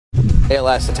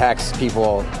ALS attacks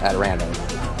people at random.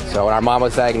 So when our mom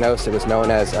was diagnosed, it was known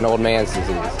as an old man's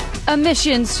disease. A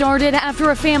mission started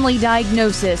after a family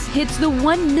diagnosis hits the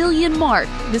 1 million mark.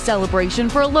 The celebration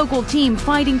for a local team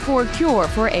fighting for a cure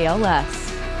for ALS.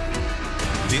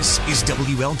 This is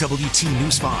WLWT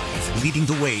News 5, leading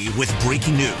the way with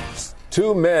breaking news.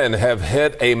 2 men have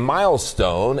hit a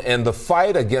milestone in the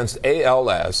fight against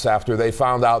ALS after they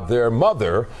found out their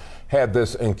mother had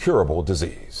this incurable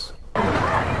disease.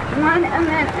 One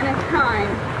event at a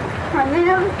time. For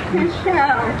them to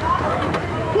show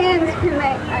kids can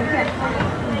make a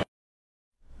difference.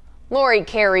 Lori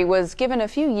Carey was given a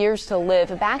few years to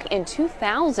live back in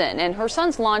 2000, and her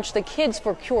sons launched the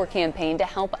Kids4Cure campaign to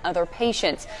help other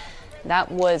patients.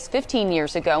 That was 15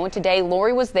 years ago, and today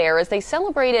Lori was there as they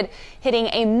celebrated hitting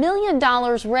 $1 million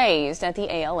raised at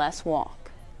the ALS Walk.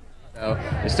 So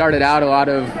it started out a lot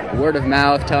of word of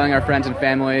mouth, telling our friends and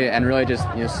family, and really just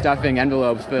stuffing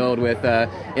envelopes filled with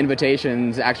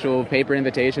invitations, actual paper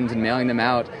invitations, and mailing them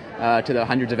out to the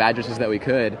hundreds of addresses that we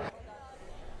could.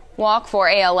 Walk for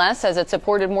ALS says it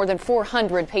supported more than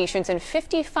 400 patients in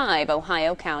 55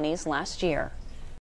 Ohio counties last year.